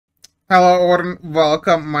Hello and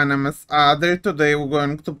welcome, my name is Adri. Today we're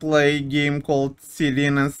going to play a game called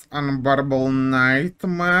Selene's Unbearable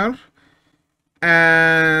Nightmare.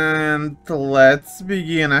 And let's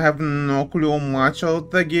begin. I have no clue much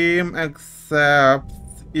of the game except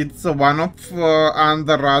it's one of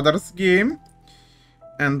Under Others game.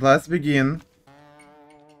 And let's begin.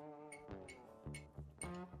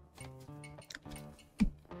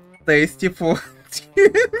 Tasty food.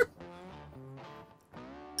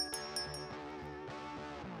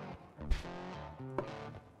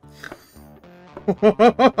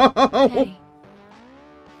 Hey.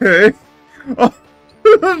 Hey. Oh,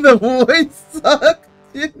 the voice sucked.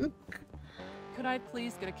 Could I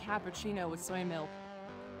please get a cappuccino with soy milk?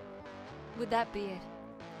 Would that be it?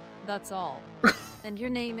 That's all. And your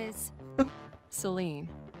name is? Selene.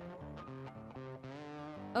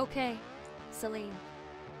 Okay, Selene.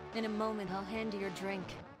 In a moment, I'll hand you your drink.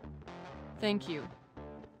 Thank you.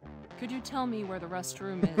 Could you tell me where the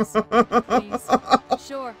restroom is, please?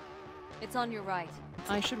 Sure. It's on your right.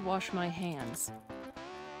 I should wash my hands.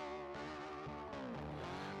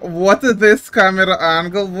 What is this camera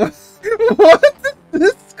angle? What is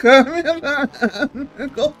this camera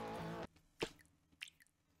angle?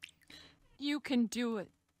 You can do it,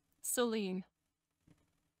 Selene.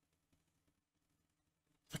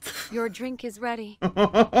 Your drink is ready.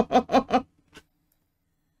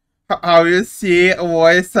 How you see,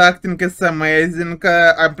 voice acting is amazing.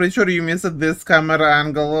 I'm pretty sure you missed this camera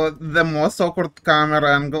angle, the most awkward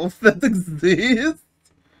camera angles that exist.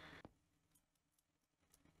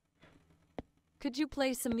 Could you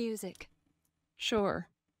play some music? Sure.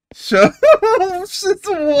 Sure. Shit,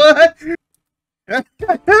 what?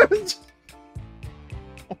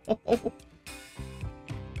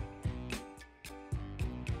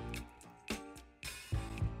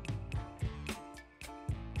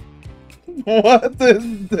 What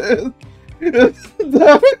is this?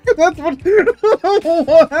 What?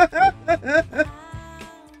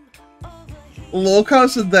 Look how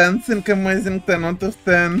she's dancing, amazing 10 out of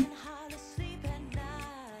 10.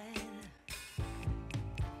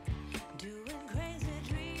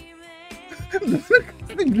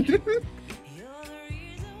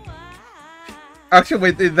 Actually,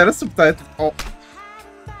 wait, there are subtitles. Oh.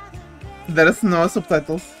 There is no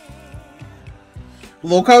subtitles.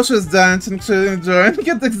 Look how she's dancing, she's enjoying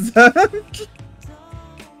it exactly.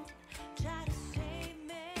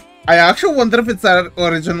 I actually wonder if it's our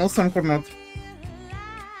original song or not.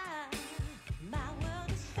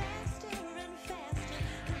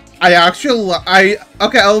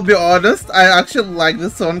 Okay, I'll be honest, I actually like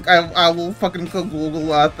this song. I will fucking Google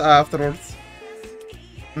that afterwards.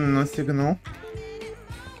 No signal.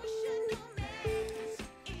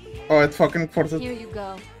 Oh, it fucking forced it. Here you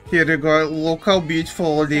go. Here you go. Look how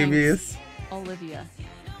beautiful Olivia is. Olivia.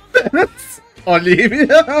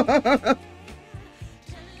 Olivia.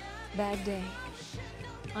 Bad day.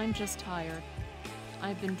 I'm just tired.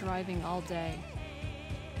 I've been driving all day.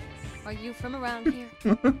 Are you from around here?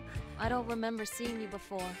 I don't remember seeing you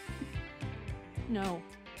before. No.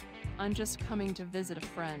 I'm just coming to visit a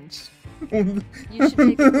friend. You should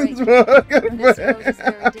take a break. This road is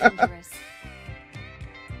very dangerous.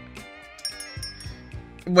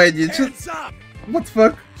 Wait, you should. What the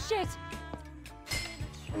fuck? Shit!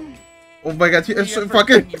 Oh my god, you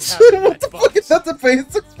fucking. What the fuck is that? The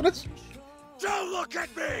face expression? Don't look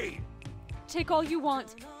at me! Take all you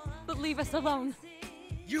want, but leave us alone.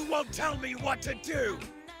 You won't tell me what to do!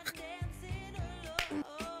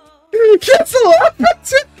 He's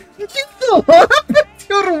laughing! He's laughing!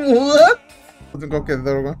 Or what? Okay,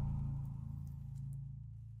 there we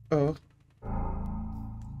go.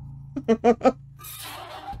 Oh.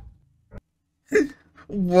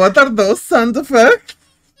 What are those sound effects?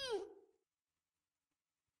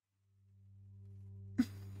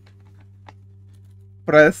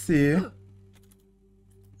 Press C.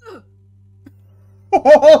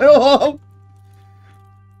 Oh,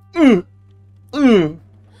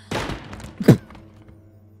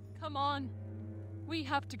 Come on. We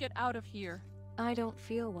have to get out of here. I don't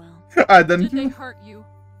feel well. I don't. Did they hurt you?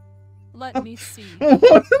 Let me see.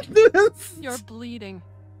 What is this? You're bleeding.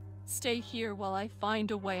 Stay here while I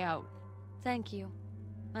find a way out. Thank you.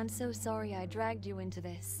 I'm so sorry I dragged you into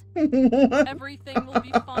this. Everything will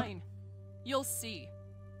be fine. You'll see.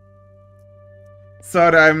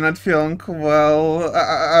 Sorry, I'm not feeling well.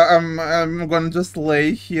 I'm gonna just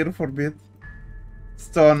lay here for a bit.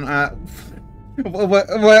 Stone.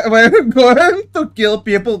 We're going to kill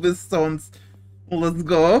people with stones. Let's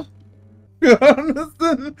go. Nah,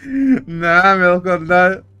 Melkor,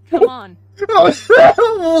 nah. Come on.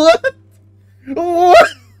 What? What?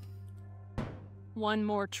 One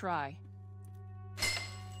more try.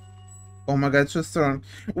 Oh my god, she's strong.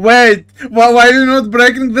 Wait! Why are you not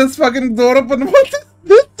breaking this fucking door open? What is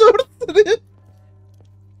this sorcery?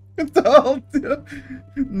 I told you.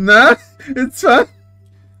 Nah, it's fine.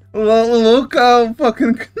 Look how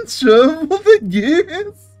fucking controllable the game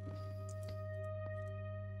is.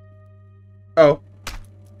 Oh.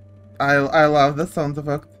 I love the sound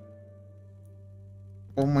effect.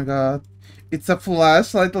 Oh my god. It's a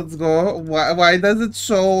flashlight, let's go. Why does it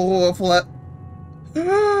show a flash?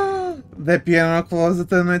 The piano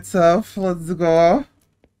closet in itself, let's go.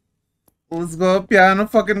 Let's go, piano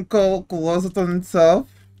fucking closet on itself.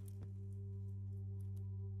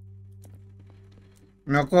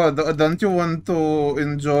 Milko, don't you want to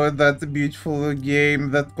enjoy that beautiful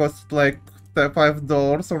game that cost like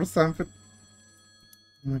 $5 or something?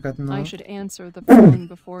 Oh my god, no. I should answer the phone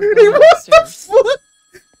before going What the upstairs. fuck?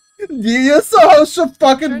 You saw how she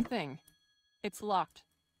fucking... Sure thing. It's locked.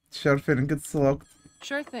 Sure thing, it's locked.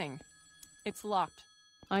 Sure thing. It's locked.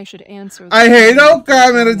 I should answer the I hate phone how before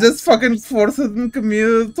camera going just fucking upstairs. forcing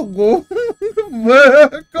me to go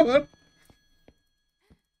back.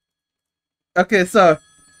 Okay, so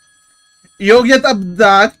you get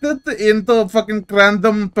abducted into a fucking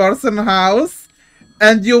random person house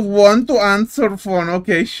and you want to answer phone.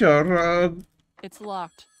 Okay, sure. It's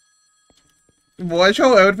locked. Watch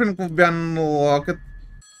how everything will be unlocked.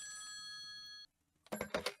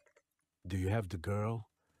 Do you have the girl?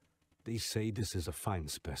 They say this is a fine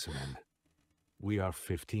specimen. We are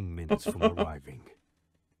 15 minutes from arriving.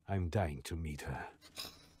 I'm dying to meet her.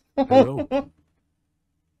 Hello?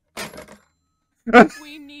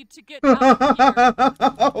 We need to get out of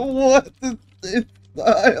here. What is this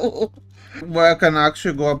style? Well, I can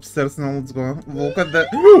actually go upstairs now. Let's go. Look at that.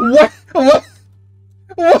 What?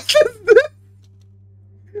 What is this?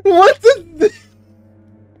 What is this?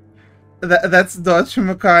 That's Dodge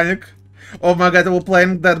Mechanic. Oh my god, we're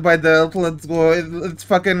playing Dead by Daylight. Let's go. It's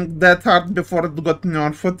fucking that hard before it got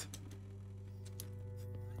nerfed.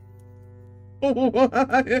 Why?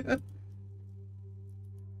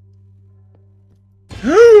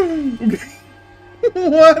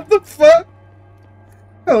 What the fuck?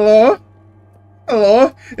 Hello?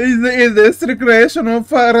 Hello? Is this recreation of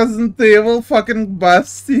Resident Evil fucking bus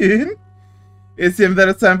scene? It seems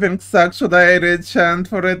that something sucks. Should I read chant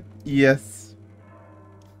for it? Yes.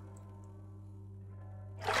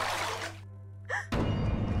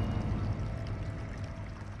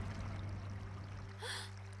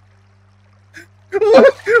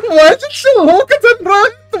 Why did she look at it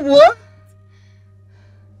right? What?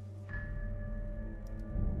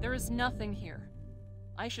 There is nothing here.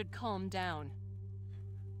 I should calm down.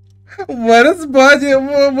 Where is body?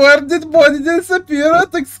 Where did body disappear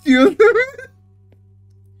at? Excuse me?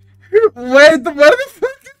 Wait, where the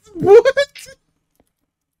fuck is body?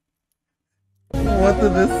 What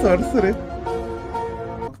is this sorcery?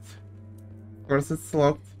 Of course it's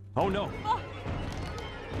locked. Oh no!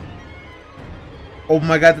 Oh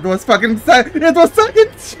my god, it was fucking it was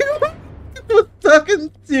fucking Tila! It was fucking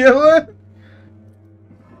Tila!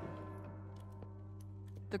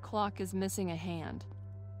 The clock is missing a hand,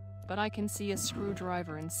 but I can see a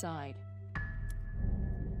screwdriver inside.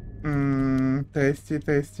 Tasty,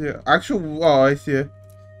 tasty. Actually, oh, I see.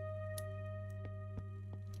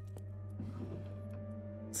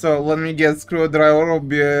 So let me get screwdriver. Will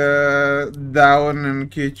be down in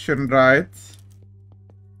kitchen, right?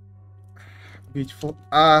 Beautiful.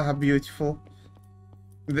 Ah, beautiful.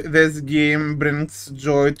 This game brings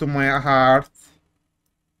joy to my heart.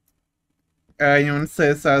 Anyone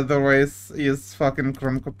says otherwise is fucking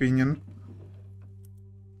wrong opinion.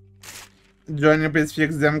 Johnny, please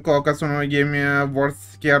fix them clock as soon as gave me a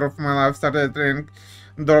worst scare of my life. Started training.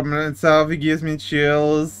 Dormant itself gives me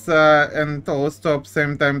chills and also at the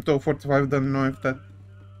same time 2:45. Don't know if that.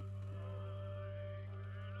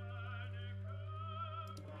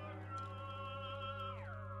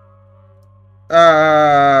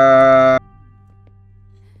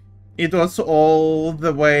 It was all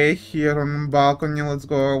the way here on balcony. Let's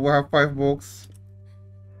go. We have 5 books.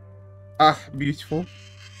 Ah, beautiful.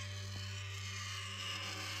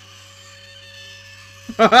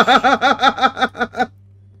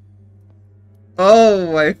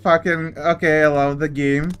 Oh, I fucking... Okay, I love the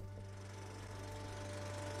game.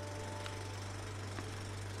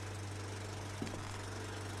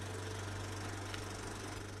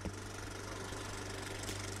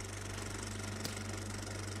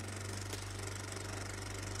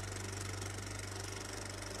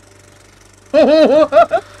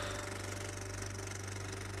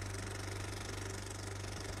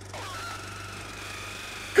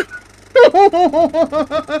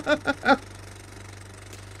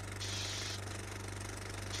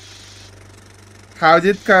 How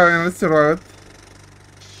did Karen throw it?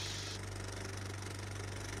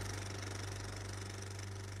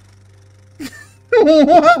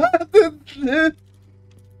 What is this?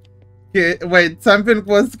 Okay, wait, something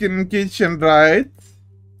was in kitchen, right?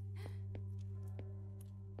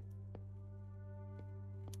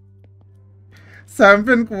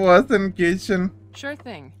 Something was in kitchen. Sure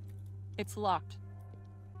thing. It's locked.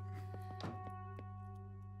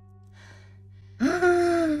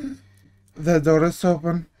 The door is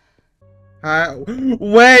open.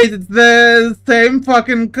 Wait, it's the same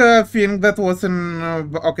fucking thing that was in.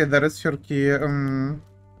 Okay, there is your key. Mm.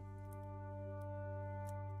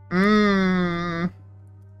 Mm.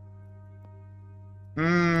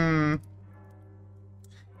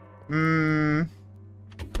 Mm.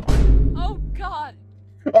 Oh God!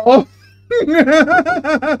 Oh.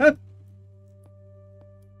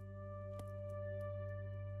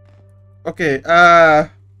 Okay.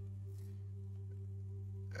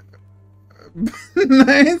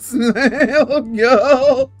 Nice nail,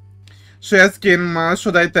 go. She has skin mask.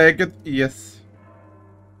 Should I take it? Yes.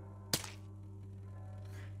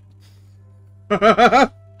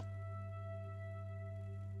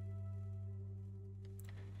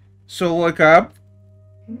 She'll wake up.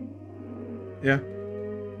 Yeah.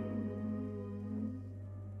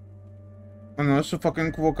 Oh no, she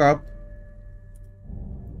fucking woke up.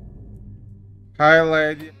 Hi,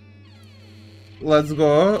 lady. Let's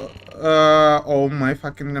go. Oh my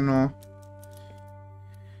fucking no.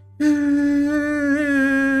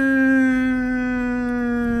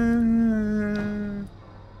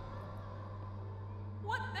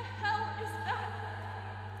 What the hell is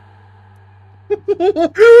that?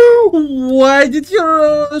 Why did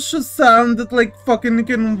your sounded like fucking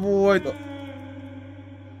void?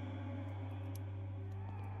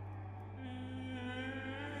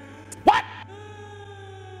 What?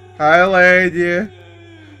 Hi, lady.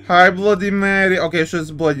 Hi, Bloody Mary. Okay,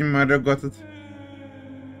 she's Bloody Mary. Got it.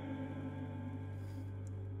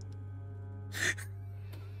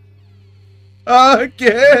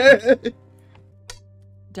 Okay.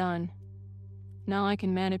 Done. Now I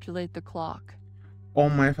can manipulate the clock. Oh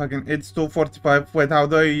my fucking! It's 2:45. Wait, how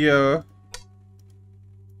do I?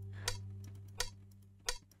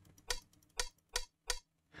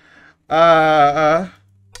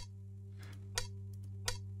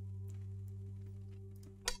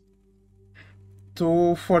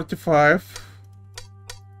 2:45.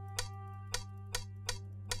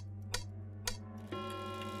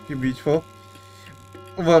 Okay, beautiful.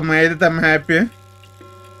 Well, made it. I'm happy.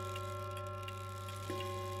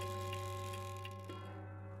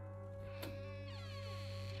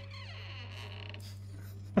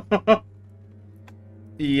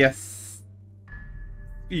 Yes.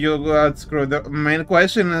 You got screwdriver. Main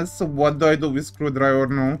question is, what do I do with screwdriver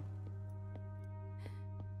now?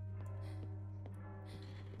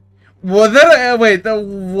 What wait,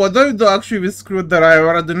 what do I do actually with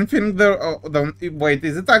screwdriver? I don't think there. Oh, don't wait.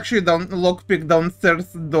 Is it actually down lockpick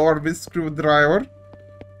downstairs door with screwdriver?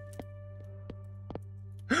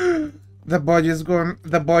 The body is gone.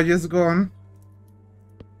 The body is gone.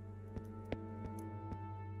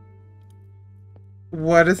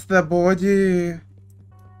 What is the body?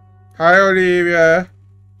 Hi, Olivia.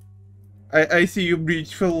 I see you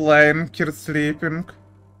beautiful lying here sleeping.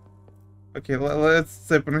 Okay, let's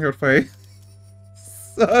step on her face.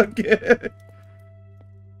 Okay.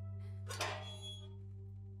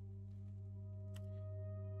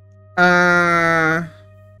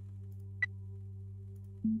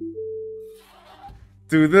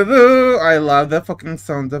 Do. I love that fucking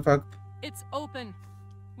sound effect. It's open.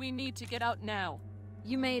 We need to get out now.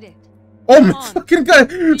 You made it. Oh Come my on. fucking god!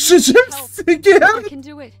 She jumps again! I can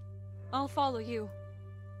do it. I'll follow you.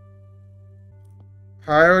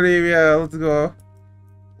 Hi, Olivia. Let's go.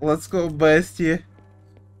 Let's go, bestie.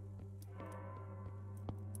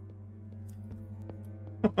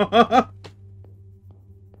 Oh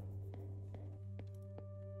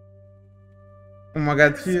my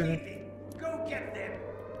god, he... Go get them.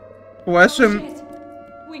 Question... Shit.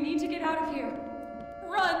 We need to get out of here.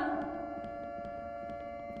 Run!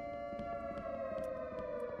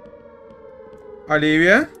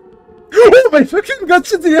 Olivia? Oh my fucking god,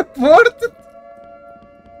 she teleported!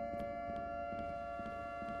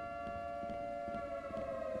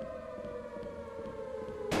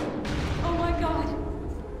 Oh my god.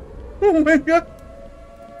 Oh my god.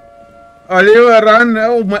 Olivia, run!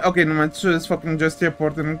 Oh my... Okay, no man, she's fucking just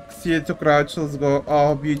teleporting. See it to crouch, let's go.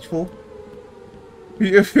 Oh, beautiful.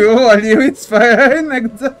 Beautiful, Olivia, it's fine.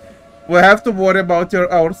 We have to worry about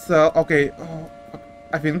ourselves. Okay, oh,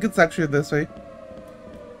 I think it's actually this way.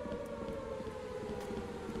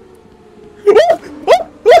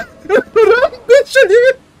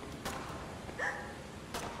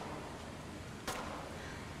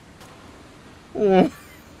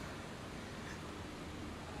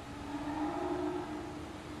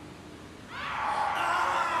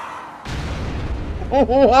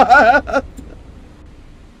 What?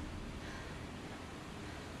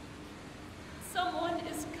 Someone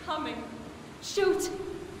is coming. Shoot!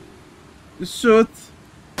 Shoot.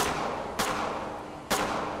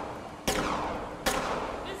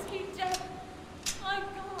 Is he dead? My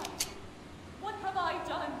God! What have I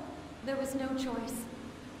done? There was no choice.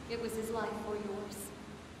 It was his life or yours.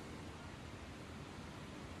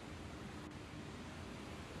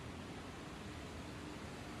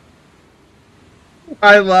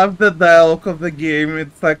 I love the dialogue of the game.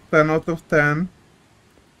 It's like 10 out of 10.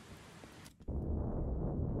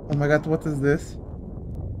 Oh my god, what is this?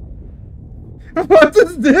 What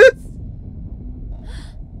is this?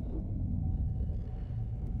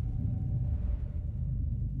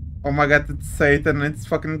 Oh my god, it's Satan, it's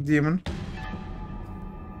fucking demon.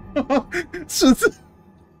 Shit.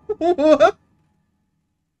 What?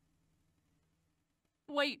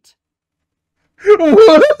 Wait.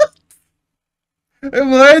 What?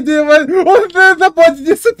 Lady, what? Oh, the body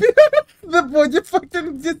disappeared! The body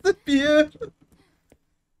fucking disappeared!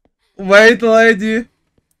 Wait, lady.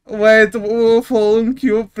 Wait, following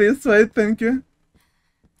you, please wait, thank you.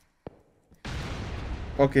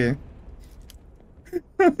 Okay.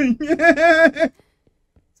 What?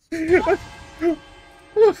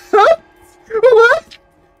 What?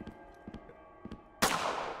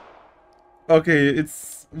 Okay,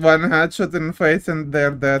 it's one headshot in face and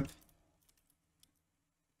they're dead.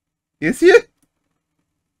 Is he?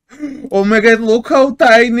 Oh my god, look how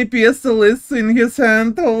tiny pistol is in his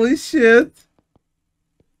hand, holy shit.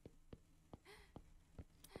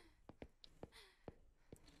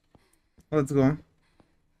 Let's go.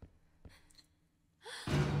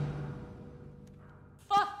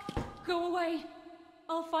 Fuck! Go away!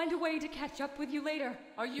 I'll find a way to catch up with you later.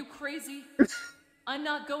 Are you crazy? I'm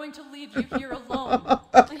not going to leave you here alone.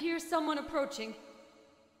 I hear someone approaching.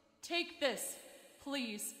 Take this,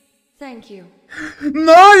 please. Thank you.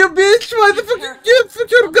 No, you bitch! Why the fuck you careful. can't fuck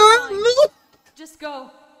your I'll be gun? fine. No! Just go.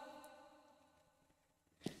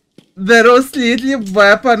 There was literally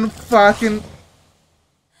weapon fucking...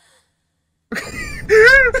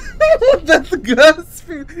 That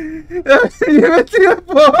gasping! You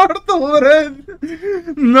teleport already!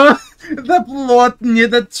 No! The plot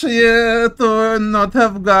needed to not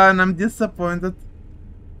have gun, I'm disappointed.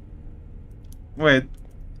 Wait.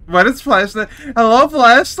 Where is flashlight? Hello,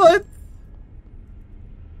 flashlight?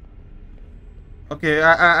 Okay,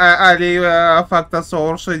 Ali fucked us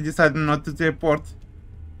all, she decided not to teleport.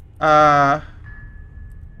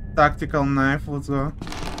 Tactical knife, let's go.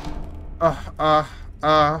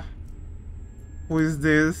 Who is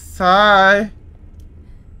this? Hi!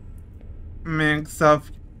 Make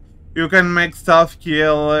stuff. You can make stuff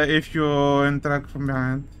kill if you interact from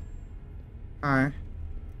behind. Hi.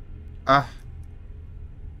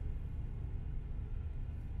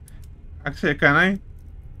 Actually, can I?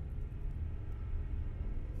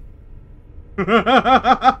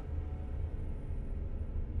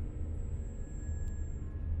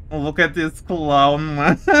 Look at this clown,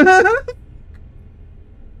 man.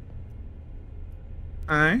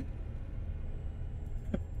 Hi.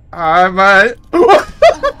 Hi, bye.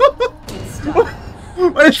 Stop.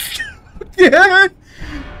 I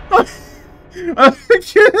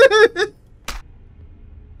can't.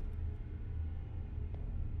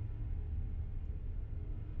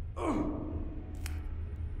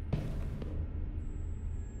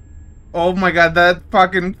 Oh my god, that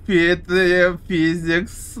fucking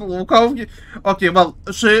physics. Look how he... Okay, well,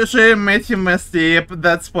 she made him asleep.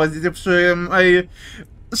 That's positive. She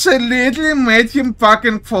literally made him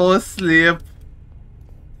fucking fall asleep.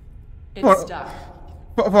 It's stuck.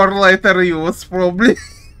 For later use, probably.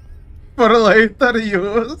 For later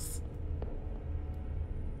use.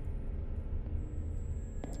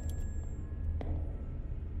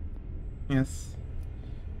 Yes.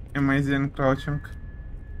 Amazing crouching.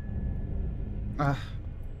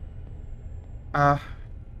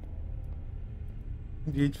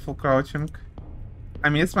 Beautiful crouching. I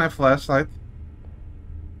miss my flashlight.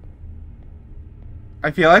 I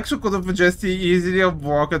feel like she could have just easily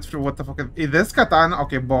walked through. What the fuck is this katana?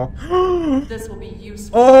 Okay, bow. This will be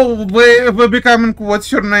useful. Oh, we becoming,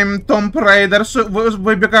 what's your name? Tom Raider.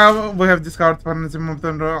 We have discovered paradigm of the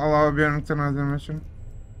allow being to another mission.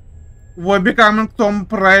 We're becoming Tom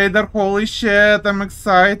Raider. Holy shit, I'm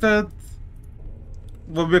excited.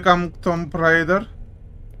 We become Tom Raider.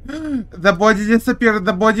 The body disappeared.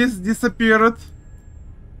 The bodies disappeared.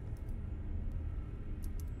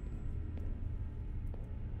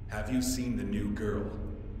 Have you seen the new girl?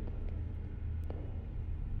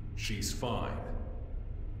 She's fine.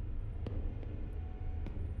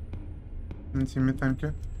 Thank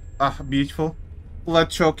you. Beautiful.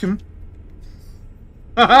 Let's choke him.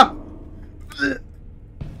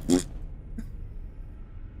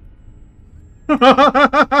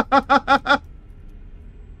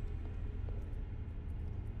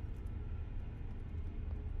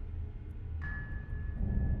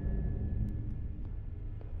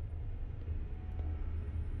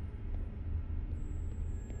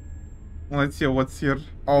 Let's see what's here.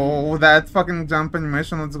 Oh, that fucking jump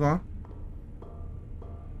animation, let's go.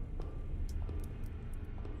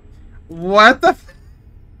 What the f-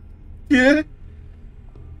 Yeah.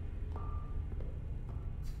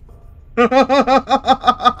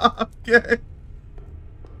 Okay.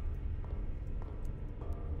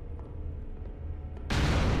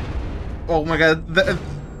 Oh my god.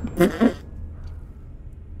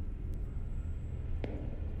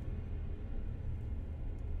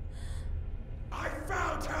 I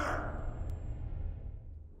found her!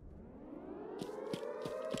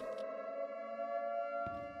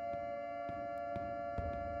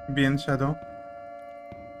 Be in shadow.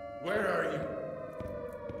 Where are you?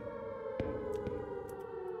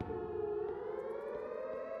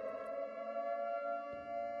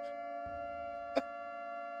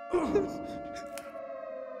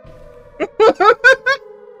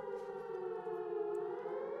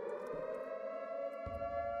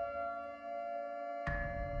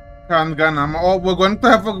 Handgun. Oh, we're going to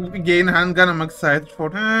have a gain handgun. I'm excited for.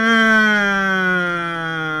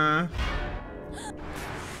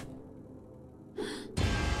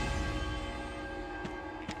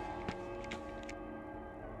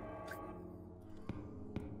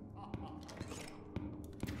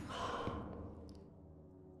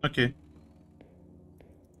 Okay.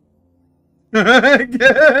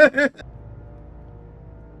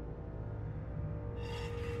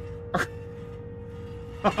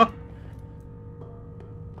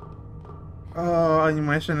 Oh,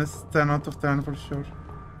 animation is 10 out of 10 for sure.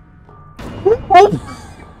 Oh!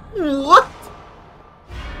 What?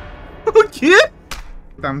 Okay.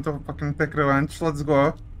 Time to fucking take revenge. Let's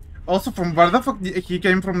go. Also, from where the fuck he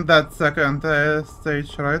came from that second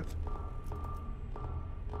stage, right?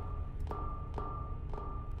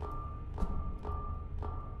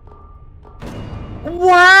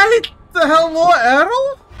 What? The hello,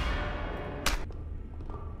 Errol?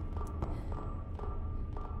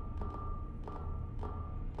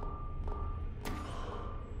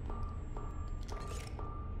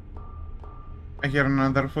 I hear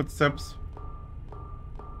another footsteps.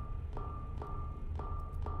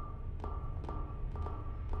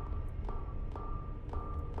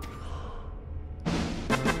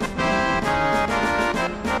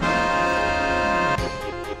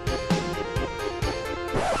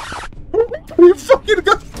 We fucking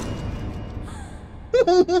got.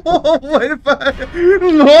 Oh, my god!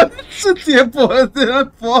 No, shit, you put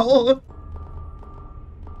it fall.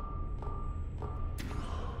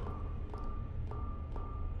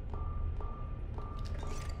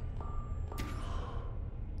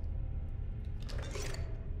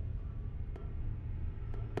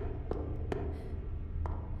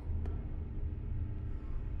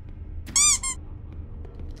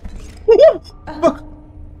 Fuck!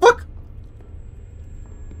 Fuck!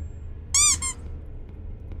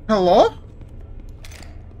 Hello?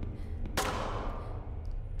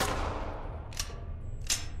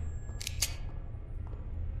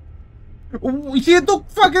 He took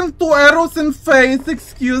fucking 2 arrows in face,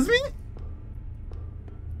 excuse me?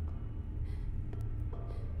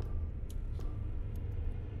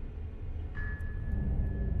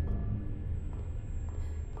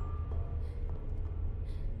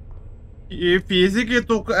 He physically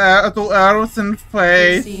took 2 arrows in It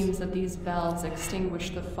face. seems that these valves extinguish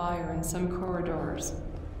the fire in some corridors,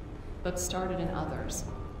 but started in others.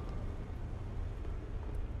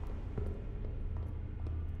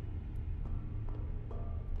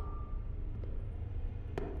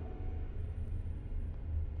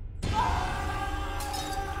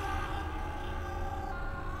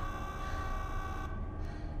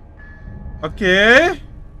 Okay.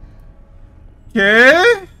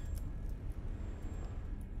 Okay.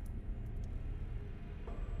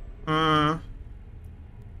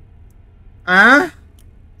 Huh?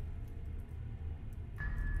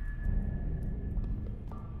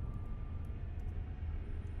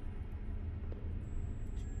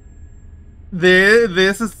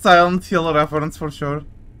 This is Silent Hill reference for sure.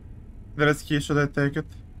 There is key, should I take it?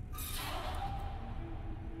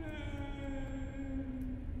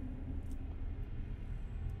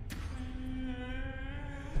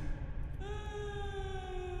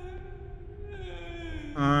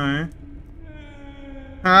 Hi.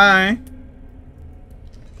 Hi.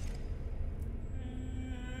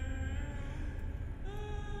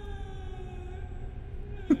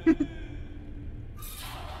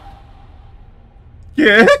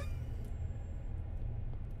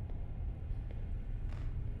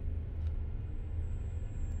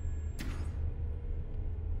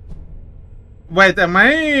 Wait, am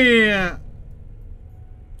I...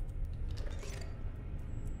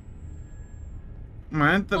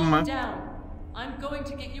 Calm down. I'm going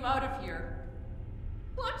to get you out of here.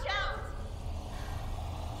 Watch out!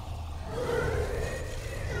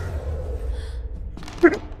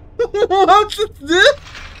 What's this?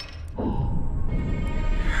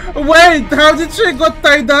 Wait, how did she got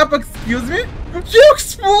tied up? Excuse me? She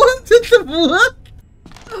exploded the blood?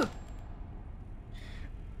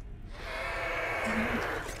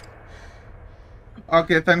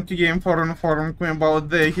 Okay, thank you game for informing me about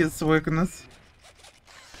his weakness.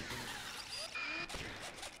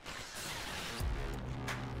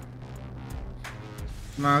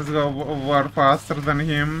 Let's go war faster than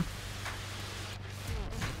him.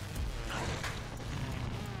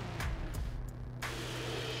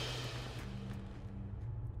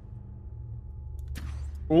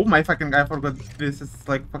 Oh my fucking, I forgot this is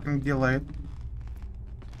like fucking delayed.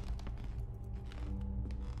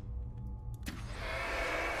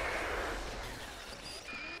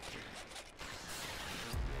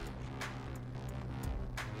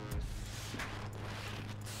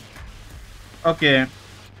 Okay.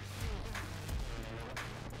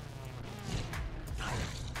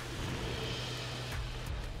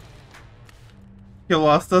 He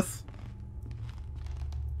lost us.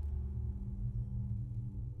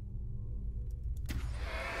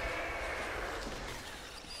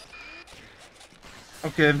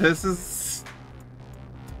 Okay, this is...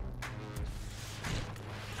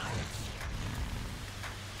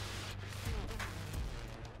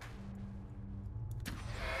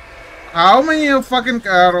 How many fucking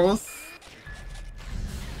arrows?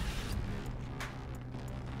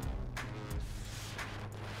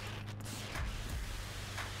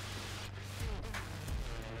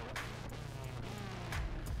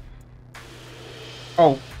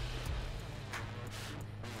 Oh.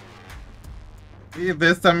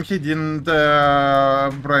 This time he didn't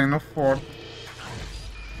brain of fort.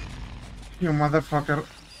 You motherfucker.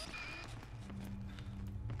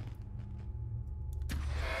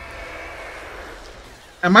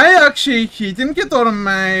 Am I actually hitting it or am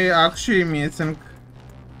I actually missing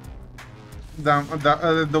the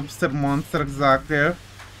dumpster monster exactly?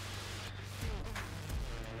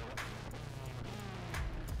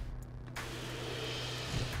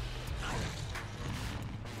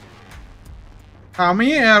 How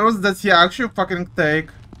many arrows does he actually fucking take?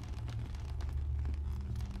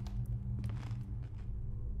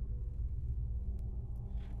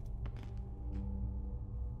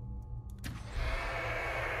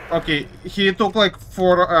 Okay, he took like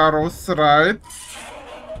 4 arrows, right?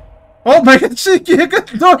 Oh my god, she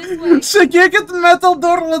kicked door! She kicked metal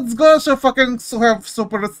door, let's go! She fucking have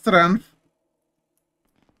super strength.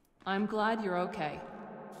 I'm glad you're okay.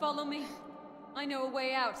 Follow me. I know a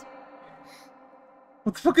way out.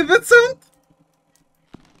 What the fuck is that sound?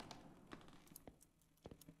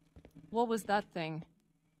 What was that thing?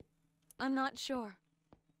 I'm not sure,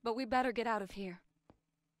 but we better get out of here.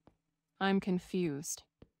 I'm confused.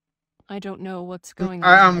 I don't know what's going on.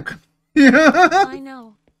 I am. I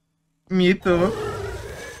know. Me too.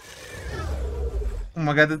 Oh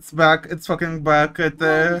my god, it's back. It's fucking back at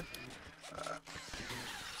the...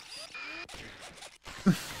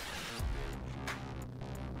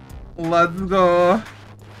 Let's go.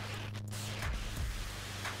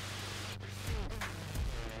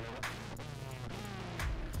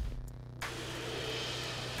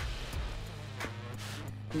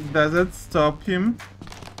 Does it stop him?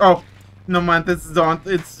 Oh, no man, it's don't.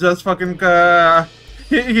 It's just fucking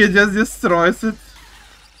he just destroys it.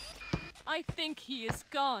 I think he is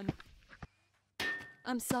gone.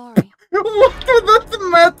 I'm sorry. What was that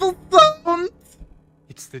metal sound?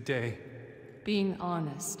 It's the day. Being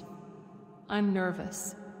honest, I'm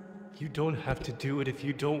nervous. You don't have to do it if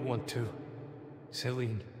you don't want to.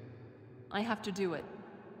 Selene. I have to do it.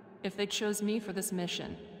 If they chose me for this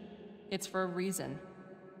mission, it's for a reason.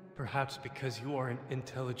 Perhaps because you are an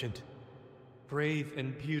intelligent, brave,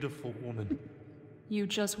 and beautiful woman. You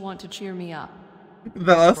just want to cheer me up.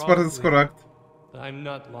 The last part is correct. I'm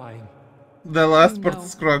not lying. The last You part know,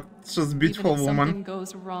 is correct. She's a beautiful Even if woman. something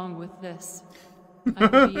goes wrong with this, I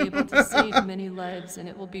will be able to save many lives and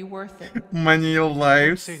it will be worth it. Many Don't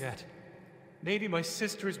lives. say that. Maybe my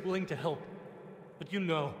sister is willing to help. But you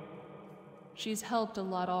know. She's helped a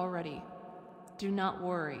lot already. Do not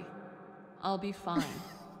worry. I'll be fine.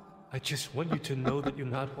 I just want you to know that you're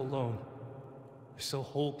not alone. There's a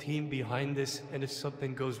whole team behind this, and if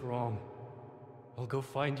something goes wrong, I'll go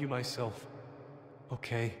find you myself.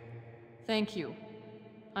 Okay? Thank you.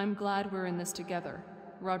 I'm glad we're in this together,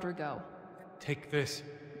 Rodrigo. Take this.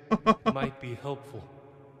 It might be helpful.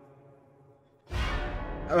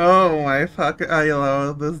 Oh my fuck, I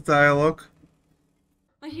love this dialogue.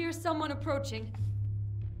 I hear someone approaching.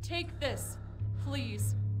 Take this,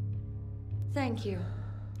 please. Thank you.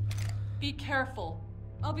 Be careful.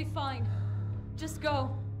 I'll be fine. Just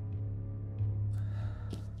go.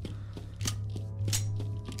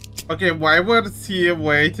 Okay, why was he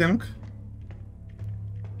waiting?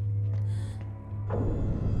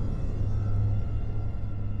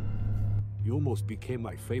 You almost became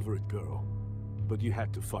my favorite girl. But you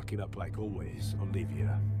had to fuck it up like always,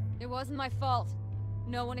 Olivia. It wasn't my fault.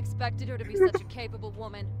 No one expected her to be such a capable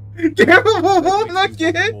woman. Capable That woman, makes me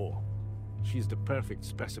want okay? more. She's the perfect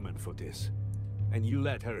specimen for this. And you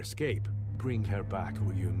let her escape. Bring her back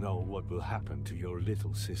or you know what will happen to your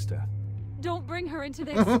little sister. Don't bring her into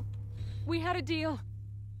this. We had a deal.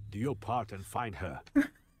 Do your part and find her.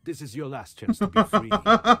 This is your last chance to be free.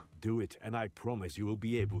 Do it, and I promise you will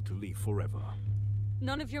be able to leave forever.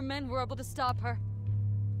 None of your men were able to stop her.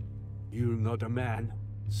 You're not a man,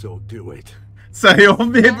 so do it. So you'll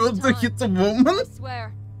be able Last to time. hit a woman? I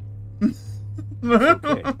swear.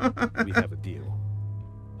 Okay, we have a deal.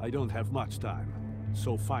 I don't have much time,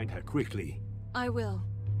 so find her quickly. I will.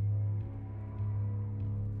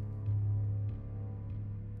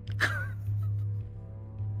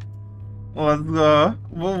 Let's go.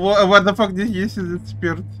 What the fuck did you see the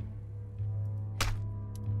spirit?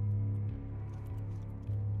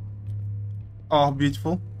 Oh,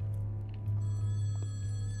 beautiful.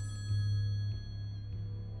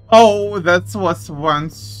 Oh, that was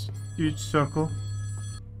once huge circle.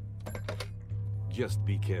 Just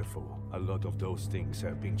be careful. A lot of those things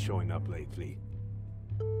have been showing up lately.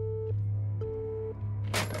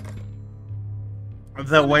 The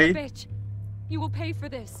Son of a way. bitch. You will pay for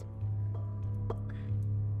this.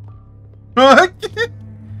 Okay.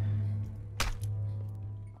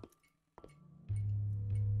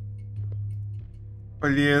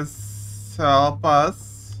 Please help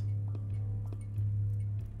us.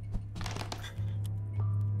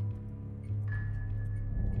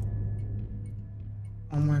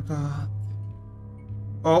 Oh my god.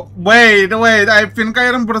 Oh, wait, I think I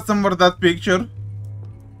remember somewhere that picture.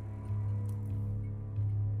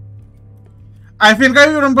 I think I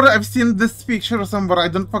remember I've seen this picture somewhere. I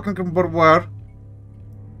don't fucking remember where.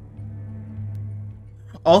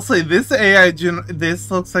 Also, this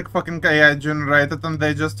this looks like fucking AI generated and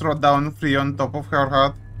they just wrote down free on top of her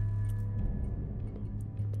head.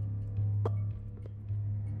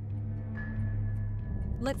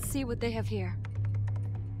 Let's see what they have here.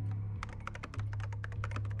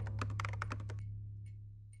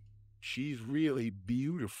 She's really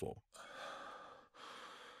beautiful.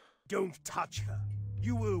 Don't touch her.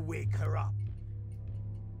 You will wake her up.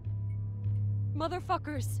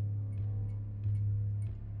 Motherfuckers.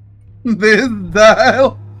 This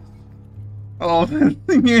dial. Oh, this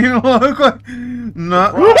thing even look like. No.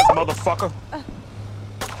 Surprise, motherfucker!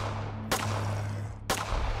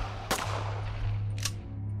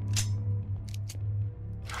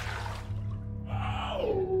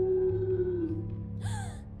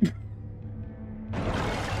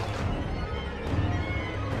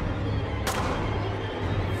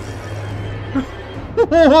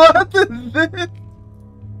 What is this?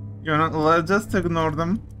 You know, let's just ignore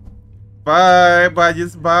them. Bye,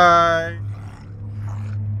 buddies, bye.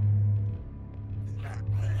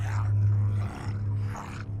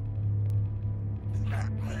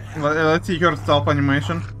 Let's see your self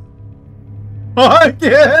animation.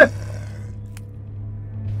 Okay.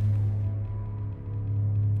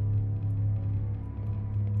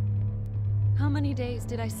 How many days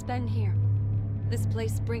did I spend here? This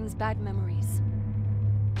place brings bad memories.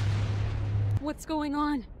 What's going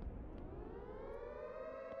on?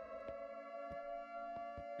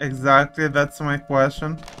 Exactly, that's my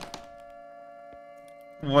question.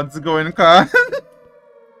 What's going on?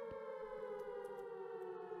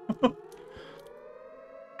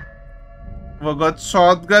 We got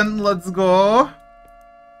shotgun, let's go.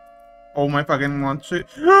 Oh my fucking god,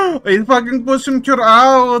 he's fucking pushing her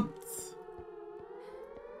out.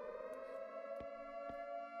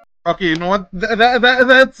 Okay, you know what?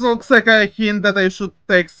 That looks like a hint that I should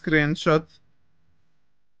take screenshot.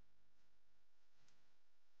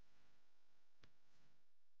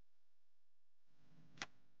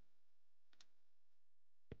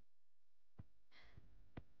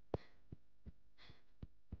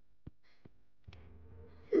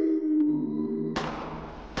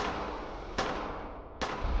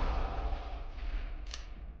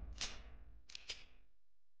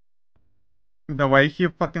 The way he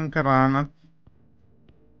fucking ran it.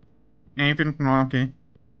 Anything no, okay.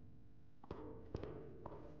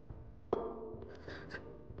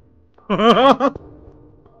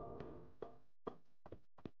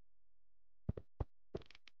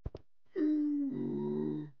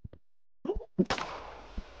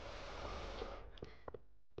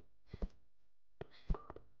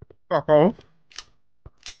 Fuck off.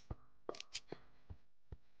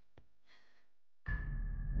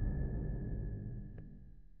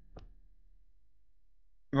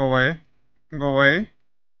 Go away. Go away.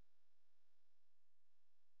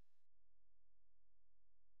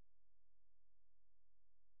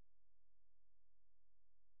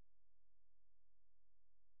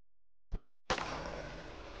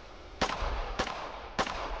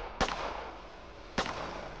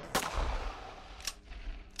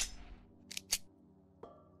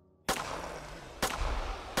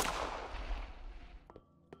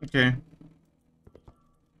 Okay.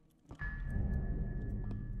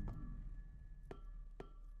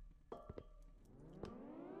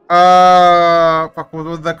 Fuck, what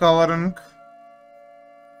was the coloring?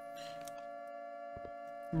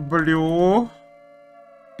 Blue.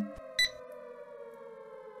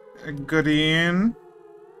 Green.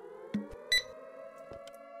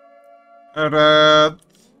 Red.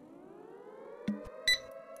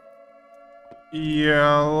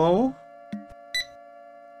 Yellow.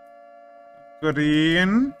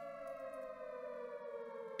 Green.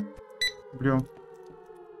 Blue.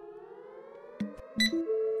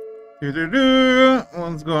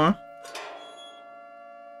 Let's go.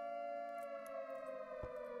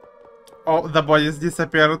 Oh, the bodies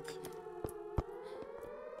disappeared.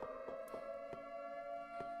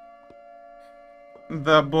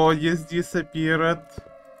 The bodies disappeared.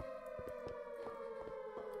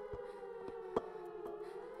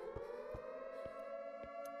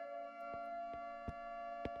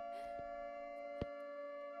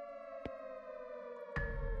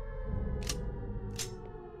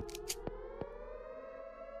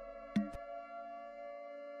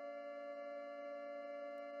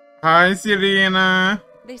 Hi, Selene.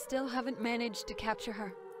 They still haven't managed to capture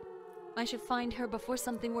her. I should find her before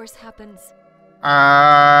something worse happens.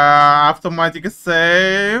 Automatic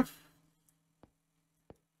save.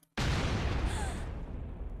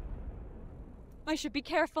 I should be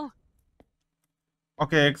careful.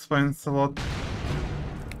 Okay, explains a lot.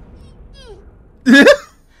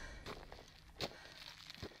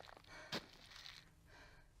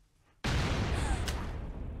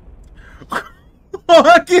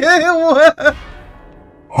 Okay, what?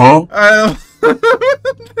 Huh? I don't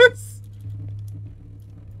this.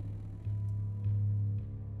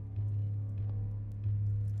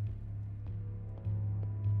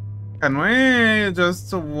 Can we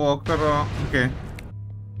just walk around? Okay.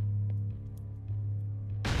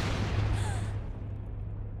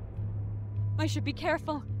 I should be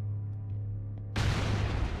careful.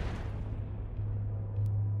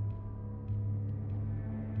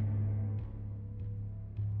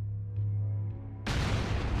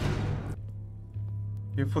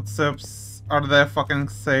 Your footsteps are the fucking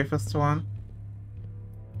safest one.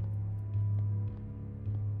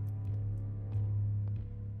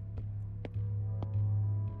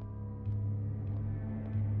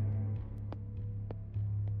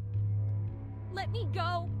 Let me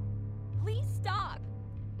go. Please stop.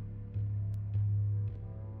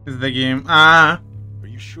 Is the game? Ah. Are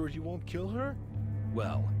you sure you won't kill her?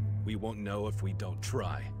 Well, we won't know if we don't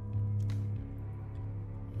try.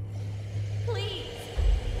 Please.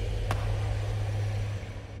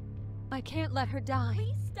 I can't let her die.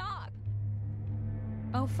 Please stop.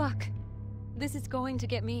 Oh fuck. This is going to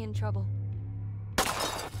get me in trouble.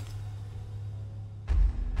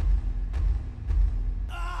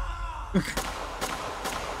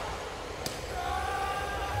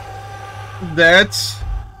 That's.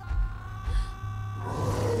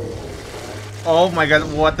 Oh my god,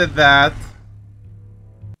 what is that?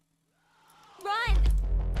 Run!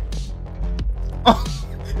 Oh,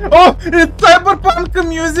 oh, it's cyberpunk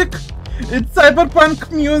music! It's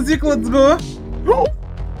cyberpunk music, let's go! Oh.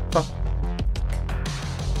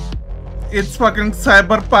 It's fucking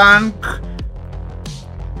cyberpunk!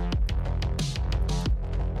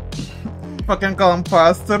 Fucking call him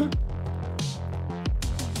faster.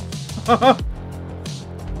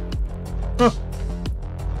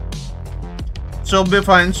 She'll be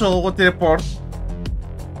fine, she'll report.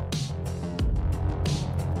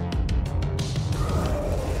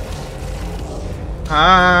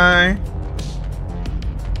 Hi.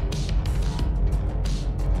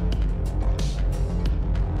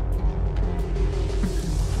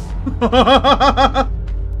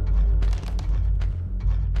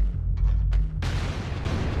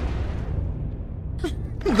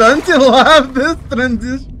 Don't you love this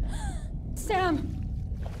transition? Sam!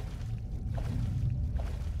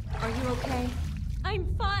 Are you okay?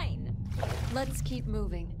 I'm fine. Let's keep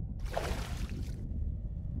moving.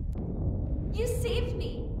 You saved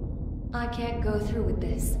me. I can't go through with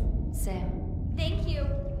this, Sam. Thank you.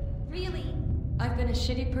 Really? I've been a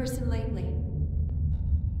shitty person lately.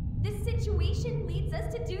 This situation leads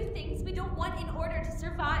us to do things we don't want in order to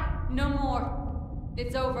survive. No more.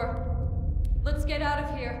 It's over. Let's get out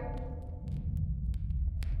of here.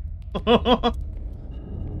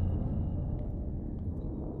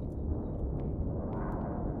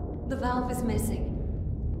 The valve is missing.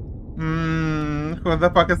 Who the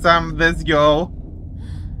fuck is this girl?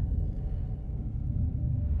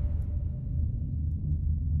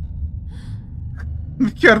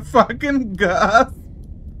 Your fucking gas.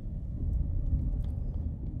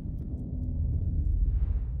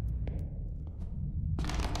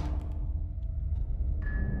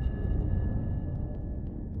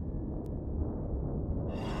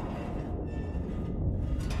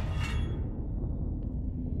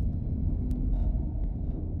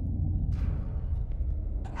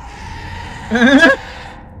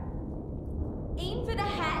 Aim for the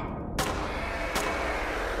head.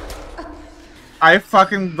 I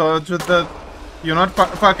fucking dodged that. You're not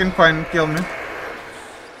fucking fine. Kill me.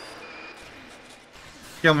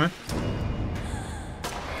 Kill me.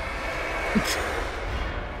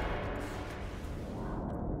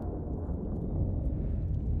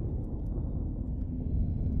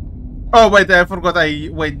 Oh wait, I forgot.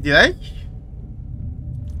 Wait, did I?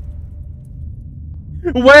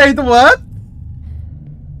 Wait, what?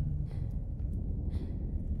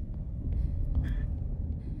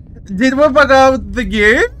 Did we bug out the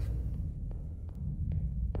game?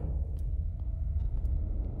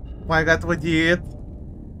 My god, we did.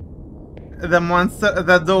 The monster,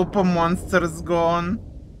 the dope monster is gone.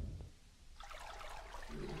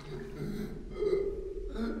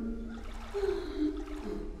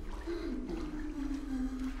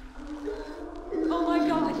 Oh my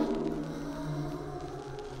god!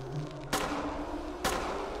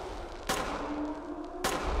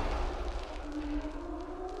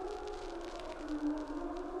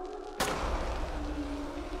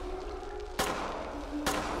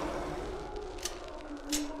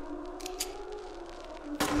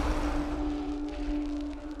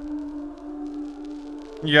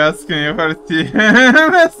 Yes, can you first see?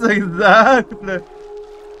 Yes, exactly.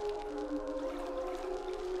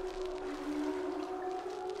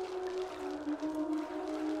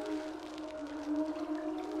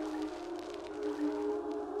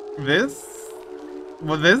 This?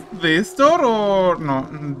 Was this door or no?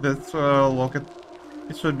 This locket.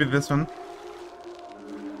 It should be this one.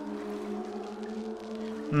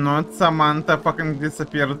 Not Samantha fucking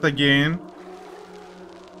disappeared again.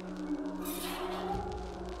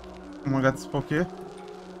 Oh my god, spooky.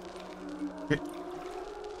 Okay.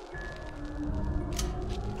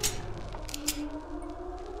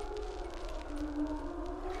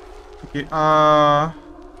 Okay,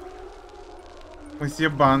 we see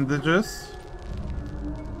bandages.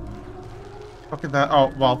 Okay, that.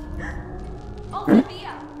 Oh, well. Oh,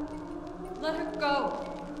 Sophia! Let her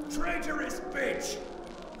go. Traitorous bitch!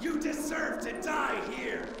 You deserve to die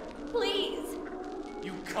here! Please.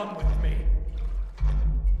 You come with me.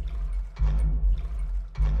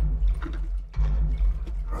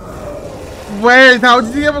 Wait, how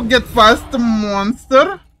did he ever get past the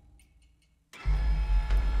monster?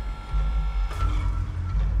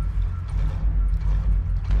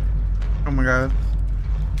 Oh my god.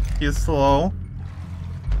 He's slow.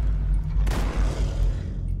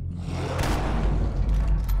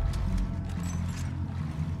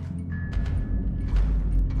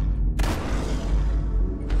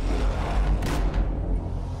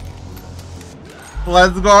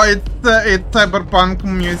 Let's go, it's cyberpunk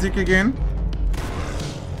music again.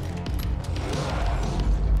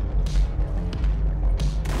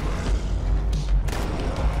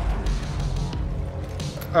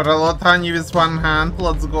 Reload honey with one hand,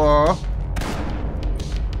 let's go.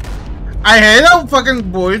 I hate how fucking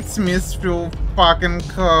bullets miss through fucking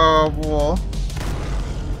wall.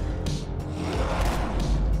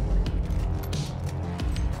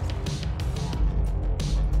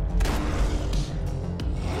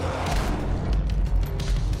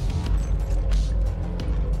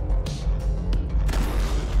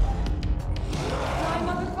 Die,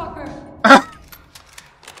 motherfucker!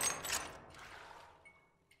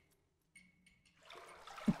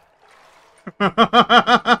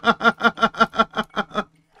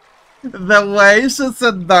 The way she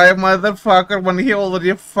said die motherfucker when he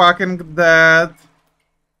already fucking dead.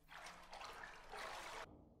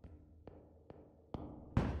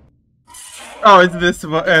 Oh, it's this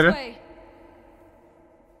This area. way.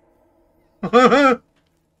 Oh,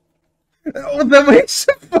 the way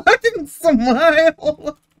she fucking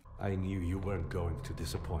smile. I knew you weren't going to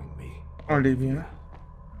disappoint me. Olivia.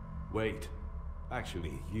 Wait.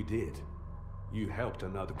 Actually, you did. You helped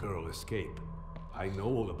another girl escape. I know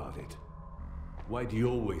all about it. Why do you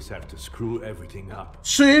always have to screw everything up?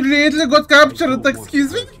 She literally got I captured, don't want to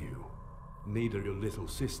excuse me? hurt you. Neither your little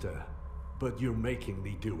sister. But you're making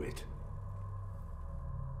me do it.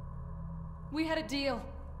 We had a deal.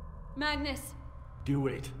 Magnus. Do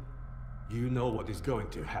it. You know what is going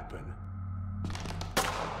to happen.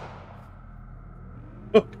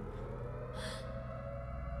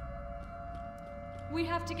 We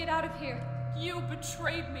have to get out of here. You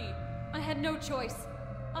betrayed me. I had no choice.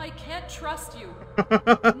 I can't trust you.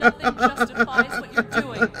 Nothing justifies what you're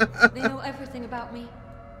doing. They know everything about me.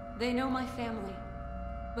 They know my family.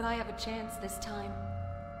 But I have a chance this time.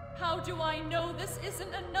 How do I know this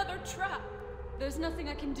isn't another trap? There's nothing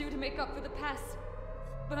I can do to make up for the past.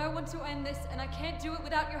 But I want to end this, and I can't do it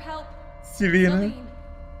without your help. Selene.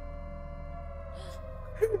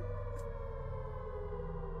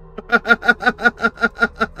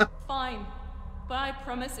 Fine. But I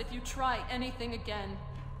promise if you try anything again,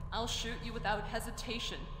 I'll shoot you without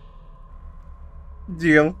hesitation.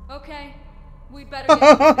 Deal. Okay. We'd better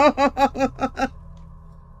get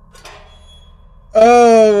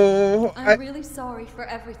Oh, I'm really sorry for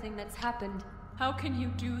everything that's happened. How can you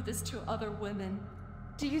do this to other women?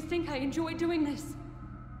 Do you think I enjoy doing this?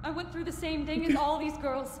 I went through the same thing as all these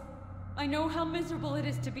girls. I know how miserable it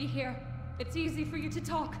is to be here. It's easy for you to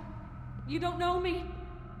talk. You don't know me.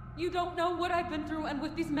 You don't know what I've been through and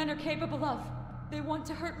what these men are capable of. They want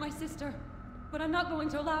to hurt my sister, but I'm not going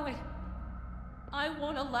to allow it. I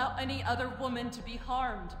won't allow any other woman to be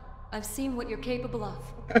harmed. I've seen what you're capable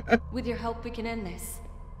of. With your help, we can end this.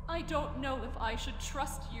 I don't know if I should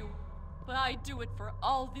trust you, but I do it for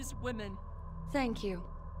all these women. Thank you.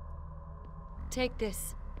 Take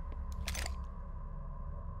this.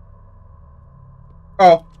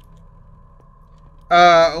 Oh.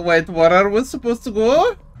 Wait, where are we supposed to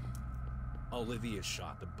go? Olivia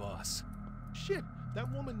shot the bus. Shit, that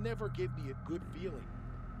woman never gave me a good feeling.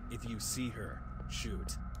 If you see her,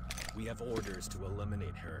 shoot. We have orders to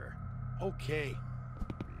eliminate her. Okay.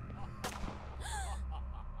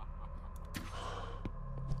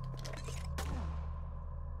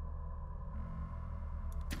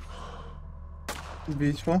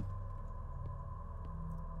 Beautiful.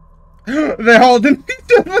 They're holding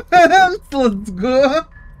each other's hands. Let's go.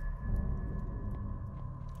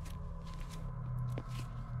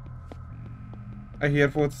 I hear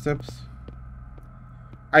footsteps.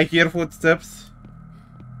 I hear footsteps.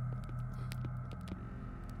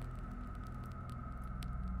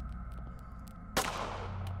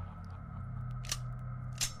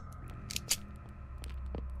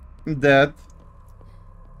 Dead.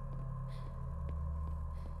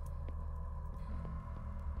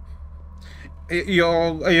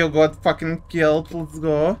 You got fucking killed. Let's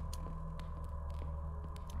go.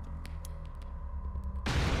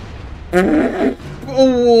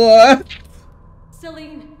 What?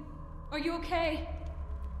 Selene, are you okay?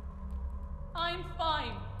 I'm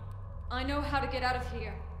fine. I know how to get out of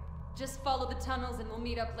here. Just follow the tunnels and we'll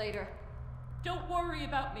meet up later. Don't worry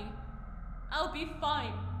about me. I'll be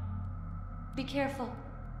fine. Be careful.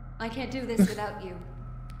 I can't do this without you.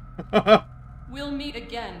 We'll meet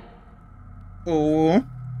again. Oh.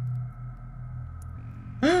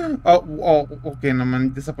 Oh, okay, no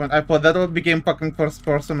man, disappointed. I thought that would became fucking first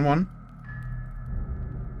person one.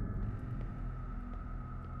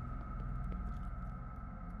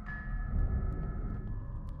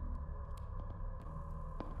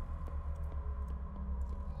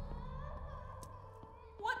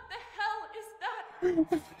 What the hell is that?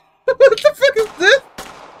 What the fuck is this?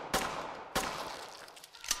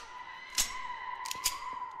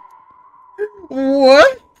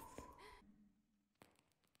 What?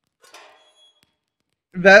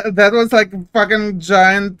 That was like a fucking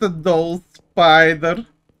giant doll spider.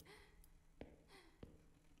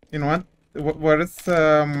 You know what? Where is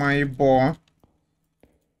my bow?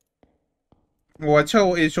 Watch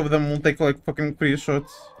how each of them will take like fucking 3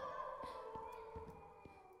 shots.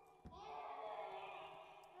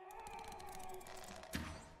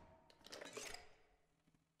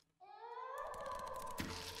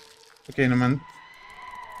 Okay, no man.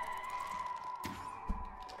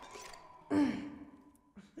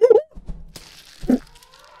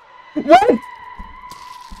 What?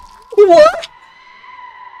 What?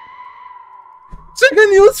 She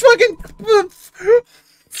can use fucking.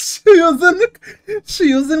 She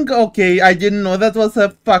using. Okay, I didn't know that was a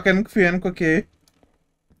fucking thing. Okay.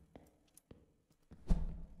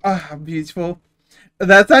 Ah, beautiful.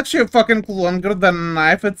 That's actually fucking longer than the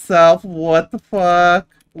knife itself. What the fuck?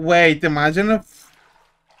 Wait, imagine if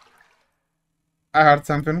I heard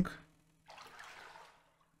something.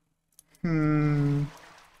 Hmm.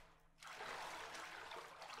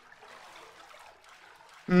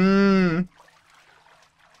 Hmm.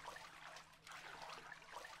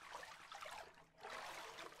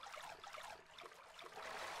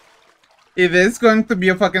 It is going to be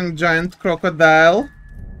a fucking giant crocodile.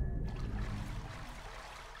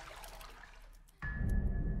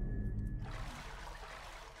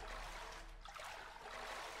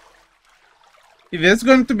 It is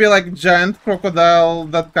going to be like giant crocodile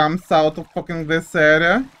that comes out of fucking this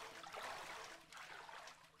area.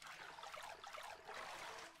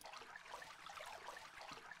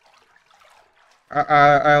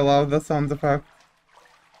 I love the sound effect.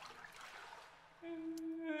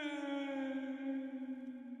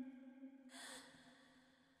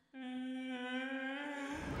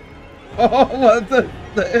 Oh, what is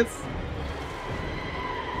this?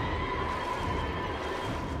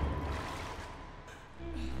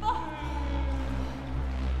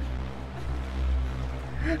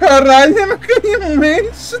 Ryan, can you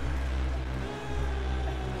imagine?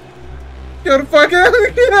 You're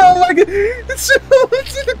fucking, you know, like, it's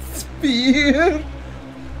spear.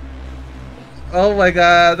 Oh my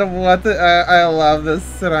god, what? I love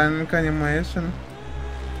this Ryan animation.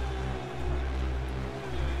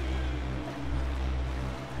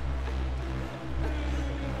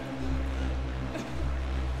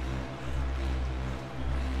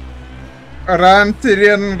 Run,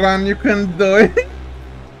 Tyrion, run, you can do it.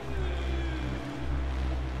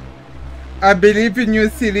 I believe in you,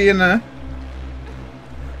 Selene.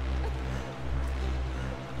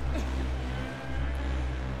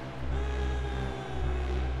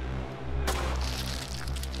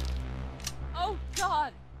 Oh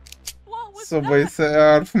God! What was So that? boy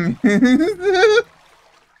serve me.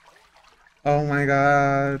 Oh my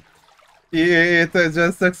god. It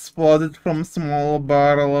just exploded from small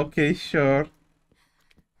barrel, okay, sure.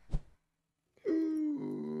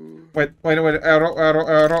 Wait, arrow, arrow,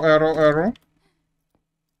 arrow, arrow, arrow.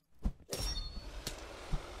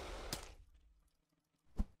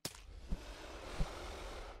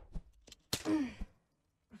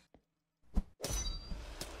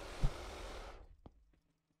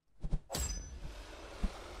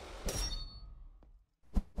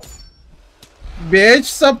 Bitch,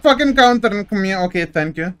 stop fucking countering me. Okay,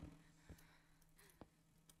 thank you.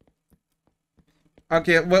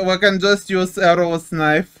 Okay, we can just use arrow's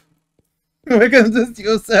knife. We can just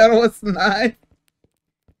use arrow's knife.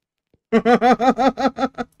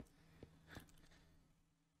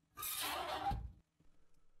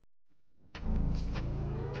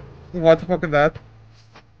 What the fuck is that?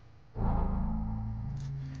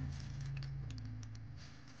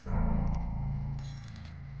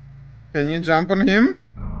 Can you jump on him?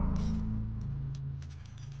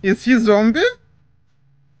 Is he zombie?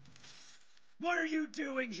 What are you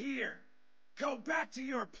doing here? Go back to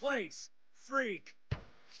your place, freak!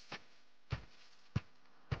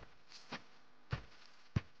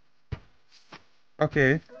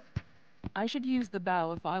 Okay. I should use the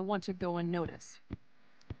bow if I want to go unnoticed.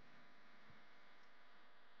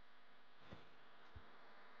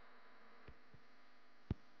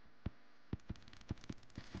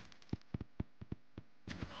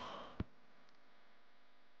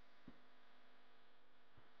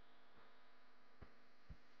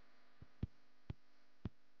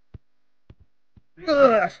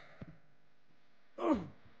 Ugh.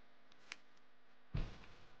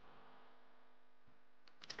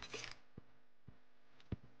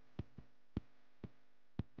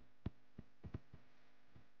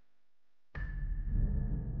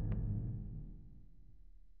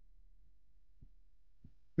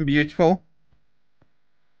 Beautiful.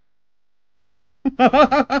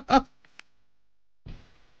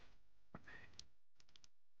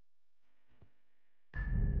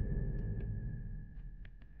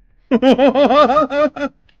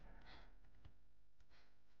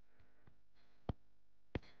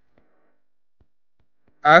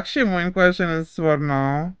 Actually, my question is for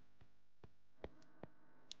now.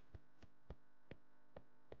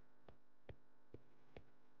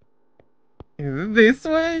 Is it this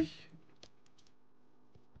way?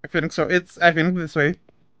 I think so. I think this way.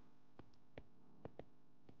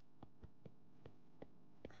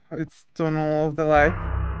 It's tunnel of the light.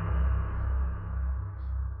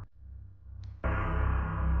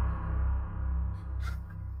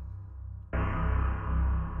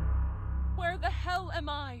 Where the hell am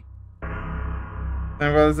I?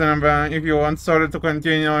 And well, remember, if you want story to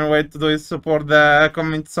continue and wait to do is support the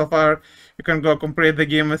community so far, you can go complete the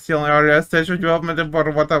game still in earlier stage development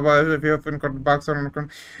or whatever if you have incurred bugs or anything.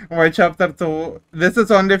 Wait, chapter 2. This is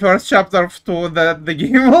only first chapter of 2 that the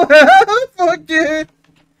game will have. Okay.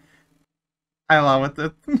 I love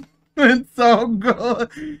it. It's so good.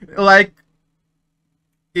 Like,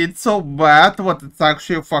 it's so bad, but it's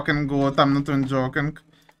actually fucking good. I'm not even joking.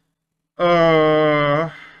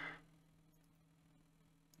 Well,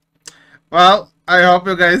 I hope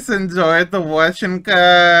you guys enjoyed watching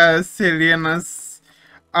Selene's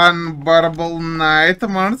Unbearable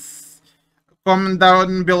Nightmares. Comment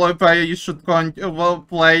down below if you should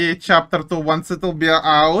play chapter 2 once it'll be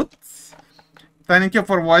out. Thank you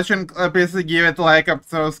for watching. Please give it a like and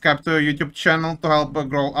subscribe to our YouTube channel to help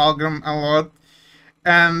grow algorithm a lot.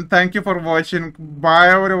 And thank you for watching. Bye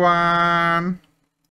everyone.